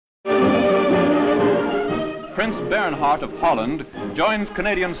Prince Bernhard of Holland joins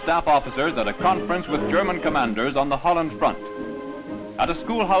Canadian staff officers at a conference with German commanders on the Holland front. At a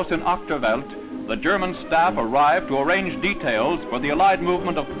schoolhouse in Achterveld, the German staff arrived to arrange details for the Allied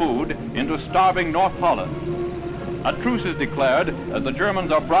movement of food into starving North Holland. A truce is declared as the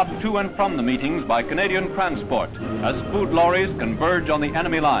Germans are brought to and from the meetings by Canadian transport as food lorries converge on the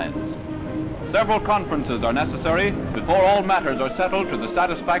enemy lines. Several conferences are necessary before all matters are settled to the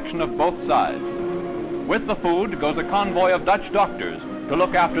satisfaction of both sides. With the food goes a convoy of Dutch doctors to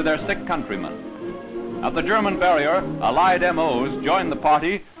look after their sick countrymen. At the German barrier, Allied MOs join the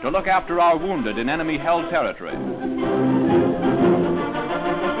party to look after our wounded in enemy-held territory.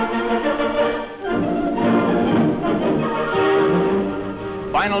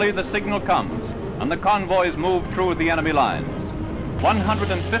 Finally, the signal comes, and the convoys move through the enemy lines.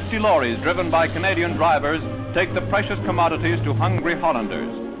 150 lorries driven by Canadian drivers take the precious commodities to hungry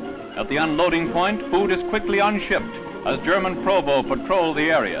Hollanders. At the unloading point, food is quickly unshipped as German Provo patrol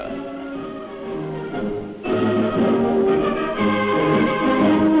the area.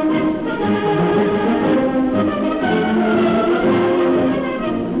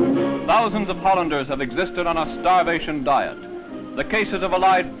 Thousands of Hollanders have existed on a starvation diet. The cases of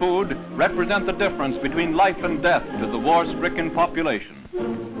Allied food represent the difference between life and death to the war-stricken population.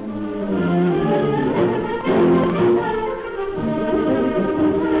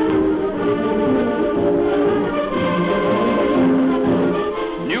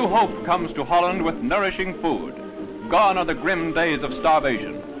 New hope comes to Holland with nourishing food. Gone are the grim days of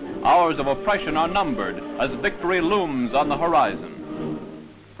starvation. Hours of oppression are numbered as victory looms on the horizon.